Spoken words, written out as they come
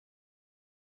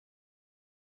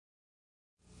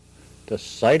The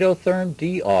CytoTherm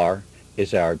DR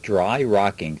is our dry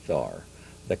rocking thawer.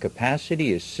 The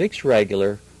capacity is 6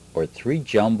 regular or 3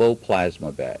 jumbo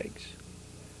plasma bags.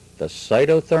 The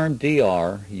CytoTherm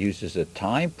DR uses a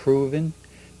time-proven,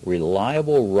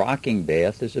 reliable rocking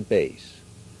bath as a base.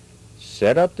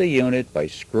 Set up the unit by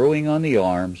screwing on the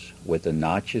arms with the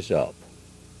notches up.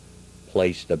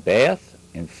 Place the bath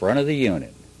in front of the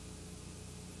unit.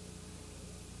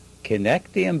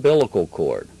 Connect the umbilical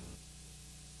cord.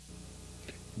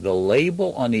 The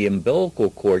label on the umbilical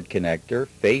cord connector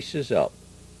faces up.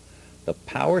 The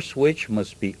power switch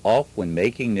must be off when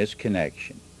making this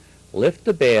connection. Lift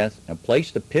the bath and place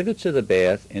the pivots of the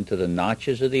bath into the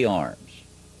notches of the arms.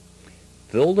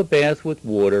 Fill the bath with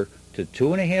water to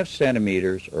 2.5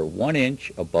 centimeters or 1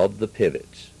 inch above the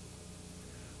pivots.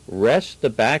 Rest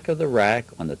the back of the rack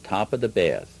on the top of the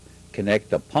bath. Connect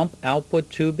the pump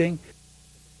output tubing.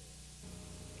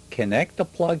 Connect the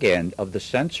plug end of the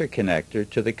sensor connector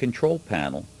to the control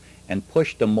panel and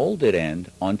push the molded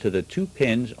end onto the 2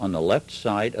 pins on the left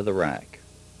side of the rack.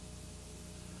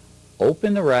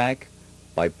 Open the rack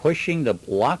by pushing the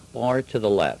lock bar to the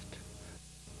left.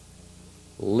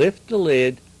 Lift the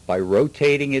lid by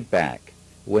rotating it back.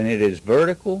 When it is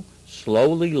vertical,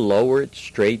 slowly lower it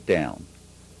straight down.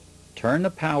 Turn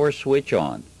the power switch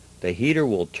on. The heater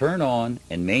will turn on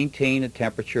and maintain a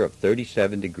temperature of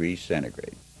 37 degrees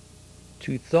centigrade.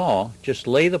 To thaw, just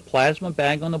lay the plasma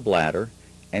bag on the bladder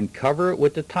and cover it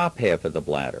with the top half of the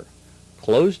bladder.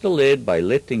 Close the lid by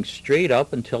lifting straight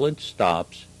up until it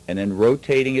stops and then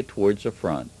rotating it towards the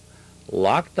front.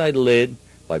 Lock the lid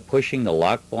by pushing the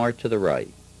lock bar to the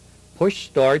right. Push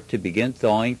start to begin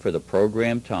thawing for the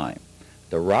programmed time.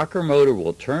 The rocker motor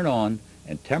will turn on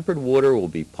and tempered water will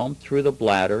be pumped through the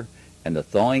bladder and the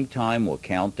thawing time will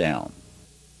count down.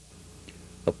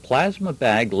 The plasma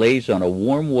bag lays on a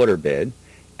warm water bed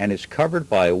and is covered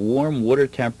by a warm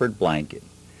water-tempered blanket.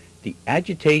 The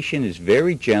agitation is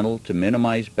very gentle to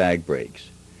minimize bag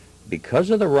breaks. Because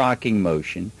of the rocking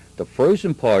motion, the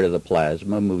frozen part of the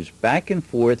plasma moves back and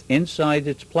forth inside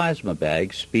its plasma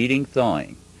bag, speeding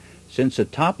thawing. Since the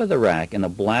top of the rack and the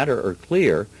bladder are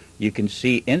clear, you can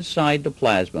see inside the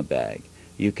plasma bag.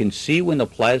 You can see when the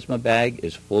plasma bag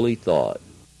is fully thawed.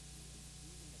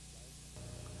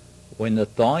 When the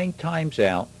thawing times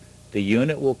out, the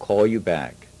unit will call you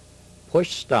back.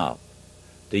 Push stop.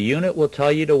 The unit will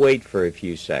tell you to wait for a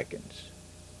few seconds.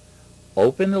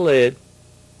 Open the lid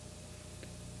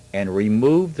and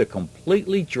remove the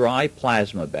completely dry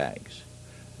plasma bags.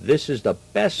 This is the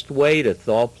best way to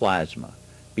thaw plasma.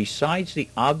 Besides the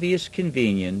obvious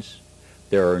convenience,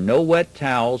 there are no wet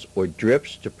towels or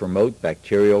drips to promote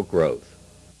bacterial growth.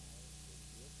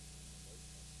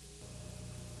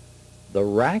 The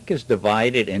rack is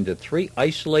divided into 3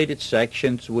 isolated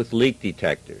sections with leak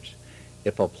detectors.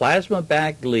 If a plasma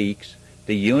bag leaks,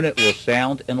 the unit will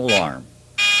sound an alarm.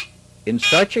 In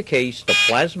such a case, the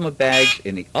plasma bags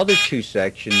in the other 2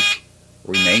 sections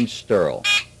remain sterile.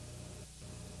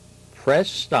 Press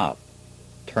stop.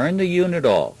 Turn the unit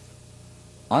off.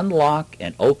 Unlock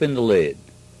and open the lid.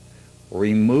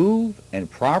 Remove and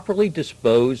properly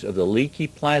dispose of the leaky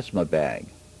plasma bag.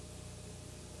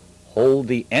 Hold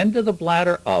the end of the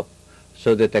bladder up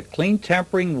so that the clean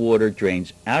tempering water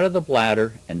drains out of the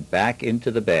bladder and back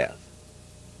into the bath.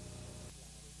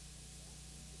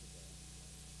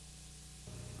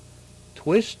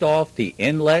 Twist off the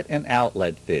inlet and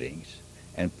outlet fittings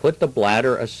and put the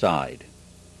bladder aside.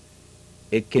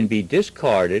 It can be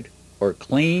discarded or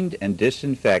cleaned and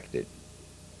disinfected.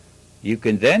 You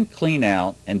can then clean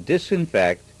out and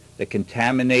disinfect the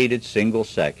contaminated single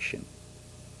section.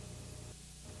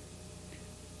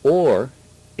 Or,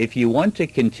 if you want to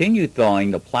continue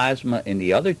thawing the plasma in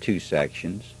the other 2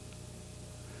 sections,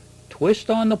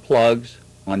 twist on the plugs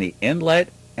on the inlet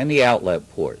and the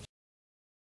outlet ports.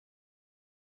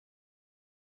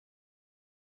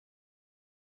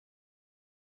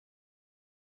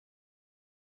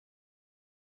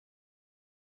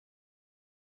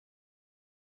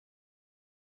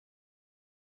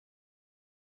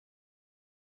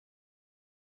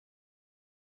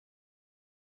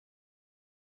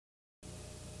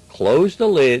 Close the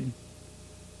lid,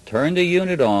 turn the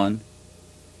unit on,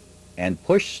 and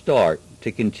push start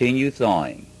to continue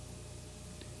thawing.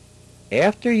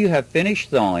 After you have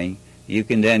finished thawing, you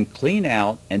can then clean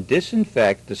out and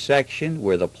disinfect the section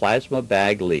where the plasma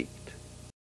bag leaked.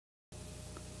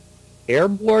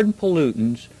 Airborne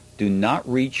pollutants do not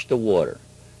reach the water.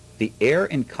 The air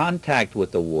in contact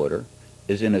with the water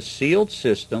is in a sealed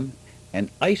system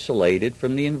and isolated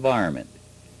from the environment.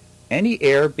 Any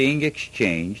air being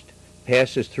exchanged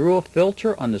passes through a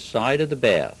filter on the side of the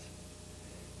bath.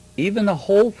 Even the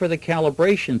hole for the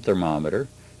calibration thermometer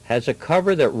has a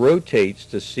cover that rotates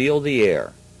to seal the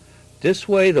air. This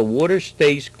way the water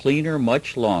stays cleaner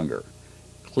much longer.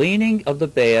 Cleaning of the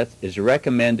bath is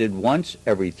recommended once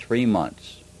every 3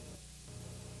 months.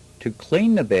 To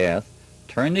clean the bath,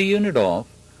 turn the unit off,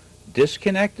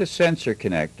 disconnect the sensor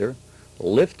connector,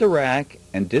 lift the rack,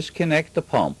 and disconnect the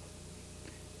pump.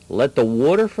 Let the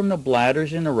water from the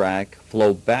bladders in the rack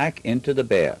flow back into the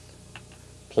bath.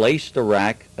 Place the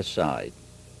rack aside.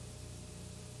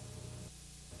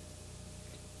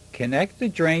 Connect the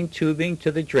drain tubing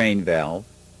to the drain valve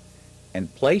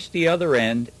and place the other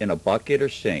end in a bucket or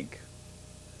sink.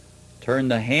 Turn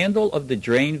the handle of the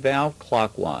drain valve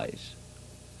clockwise.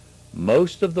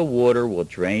 Most of the water will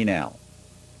drain out.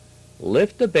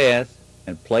 Lift the bath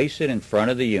and place it in front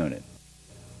of the unit.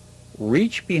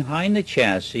 Reach behind the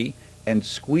chassis and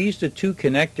squeeze the 2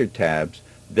 connector tabs,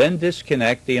 then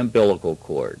disconnect the umbilical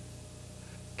cord.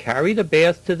 Carry the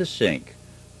bath to the sink,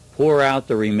 pour out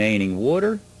the remaining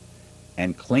water,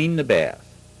 and clean the bath.